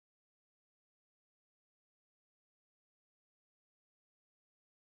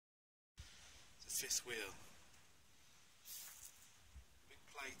fifth wheel. Big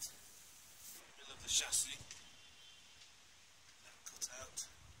plate, middle of the chassis, cut out.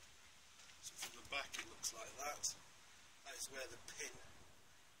 So from the back it looks like that. That is where the pin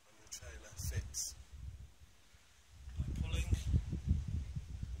on your trailer fits. By pulling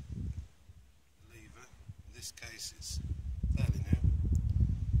the lever, in this case it's fairly new,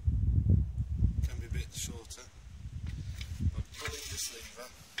 can be a bit shorter. By pulling this lever,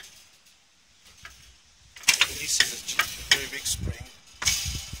 it releases a very big spring.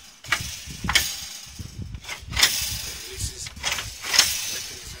 It releases a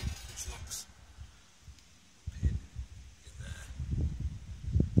mechanism which locks the pin in there.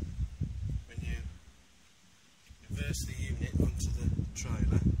 When you reverse the unit onto the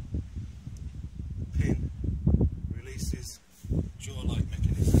trailer, the pin releases a jaw-like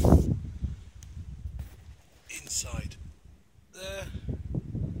mechanism inside there,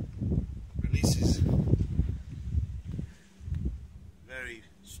 releases very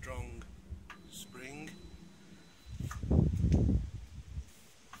strong spring,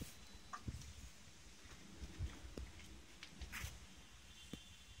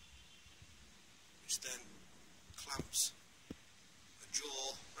 which then clamps a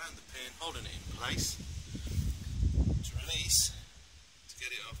jaw around the pin, holding it in place to release, to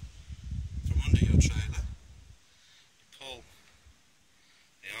get it up from under your trailer. You pull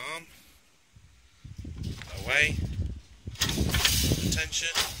the arm away,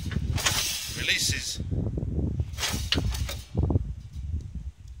 tension, releases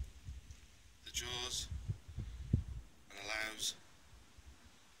the jaws and allows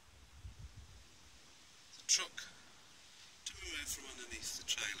the truck to move from underneath the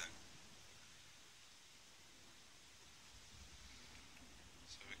trailer.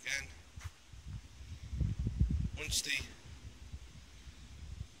 So again, once the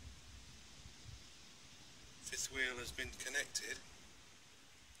fifth wheel has been connected,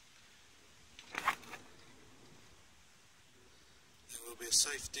 there will be a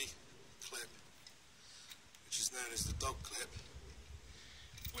safety clip which is known as the dog clip,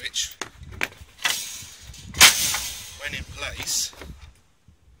 which when in place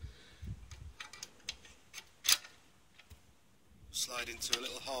slide into a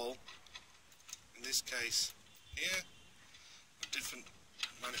little hole, in this case here. Different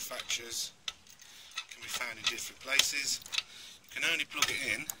manufacturers can be found in different places. You can only plug it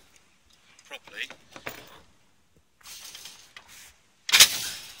in properly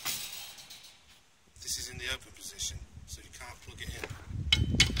this is in the open position, so you can't plug it in.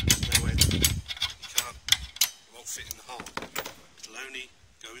 There's no way that it won't fit in the hole. It'll only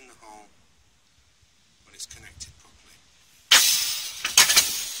go in the hole when it's connected properly.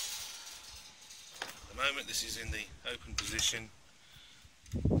 At the moment this is in the open position,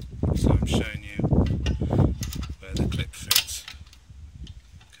 so I'm showing you where the clip fits.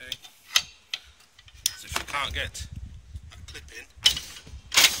 Okay, so if you can't get that clip in,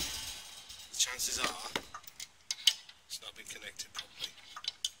 the chances are it's not been connected properly.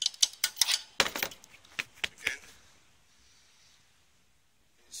 Again,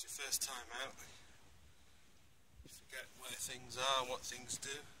 it's your first time out, you forget where things are and what things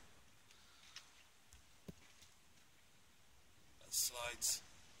do. That slides,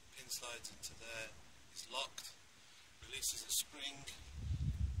 pin slides into there, is locked, releases a spring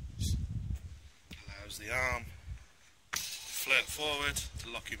which allows the arm to flirt forward to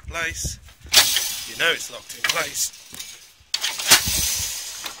lock in place. You know it's locked in place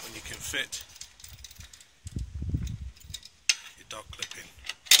when you can fit your dog clip in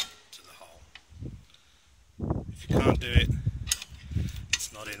to the hole. If you can't do it,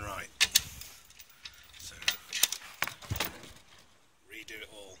 it's not in right. So redo it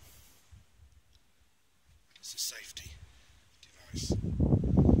all. It's a safety device.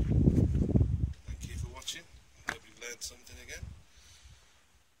 Thank you for watching. I hope you've learned something again.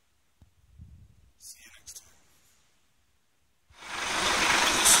 See you next time. The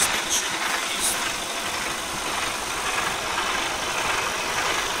suspension is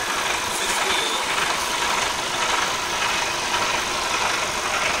fifth wheel.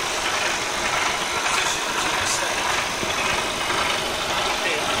 Position as I said.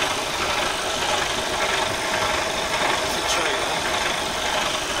 Pin. The trailer.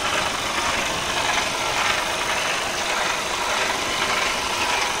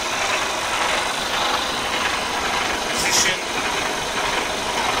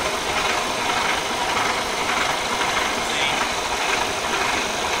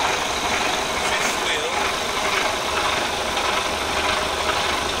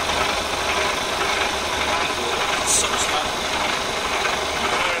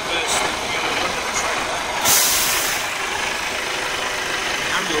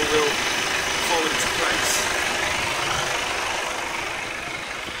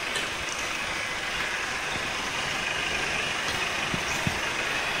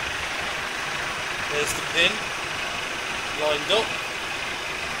 pin lined up.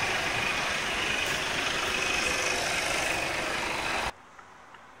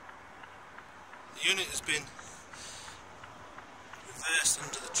 The unit has been reversed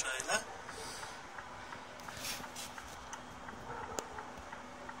under the trailer.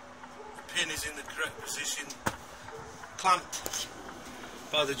 The pin is in the correct position, clamped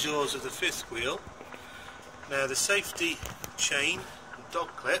by the jaws of the fifth wheel. Now the safety chain and dog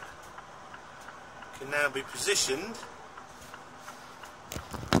clip can now be positioned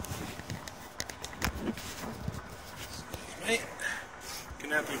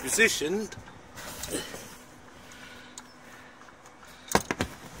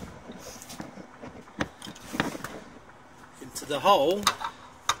into the hole. If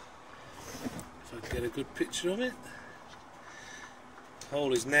I can get a good picture of it. The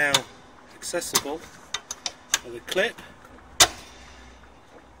hole is now accessible by the clip.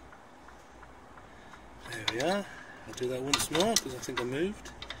 There we are. I'll do that once more because I think I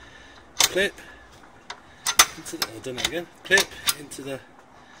moved. Clip into the, I've done it again. Clip into the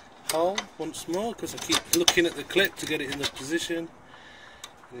hole once more because I keep looking at the clip to get it in the position,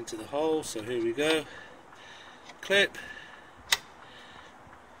 and into the hole. So here we go. Clip.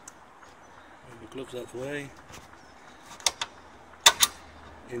 Move my gloves out of the way.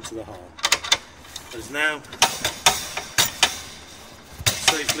 Into the hole. It is now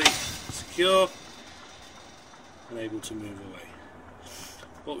safely secure and able to move away.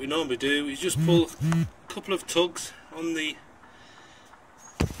 What we normally do is just pull a couple of tugs on the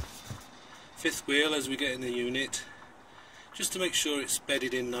fifth wheel as we get in the unit, just to make sure it's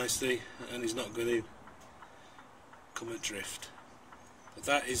bedded in nicely and is not going to come adrift. But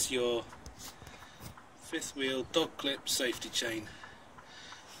that is your fifth wheel dog clip safety chain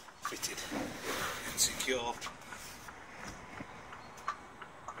fitted and secure,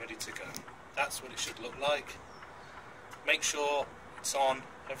 ready to go. That's what it should look like. Make sure it's on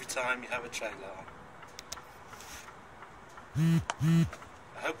every time you have a trailer on.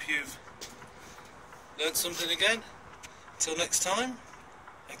 I hope you've learned something again. Until next time,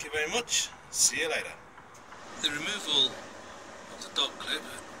 thank you very much. See you later. The removal of the dog clip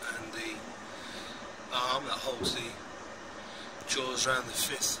and the arm that holds the jaws around the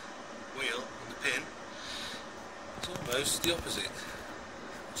fifth wheel and the pin is almost the opposite.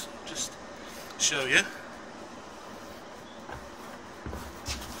 So I'll just show you.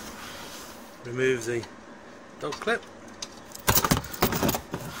 Remove the dog clip,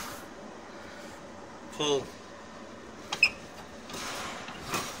 pull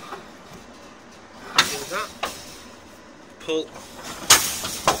that, pull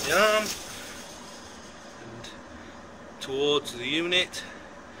the arm and towards the unit,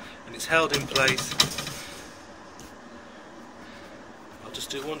 and it's held in place. I'll just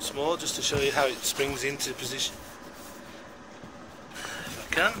do it once more just to show you how it springs into position, if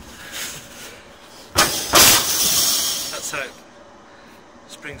I can. That's how it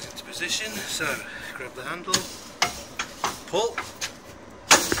springs into position. So grab the handle, pull,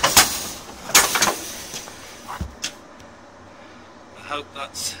 I hope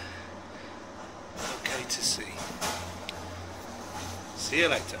that's okay to see. See you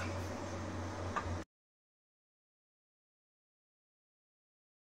later.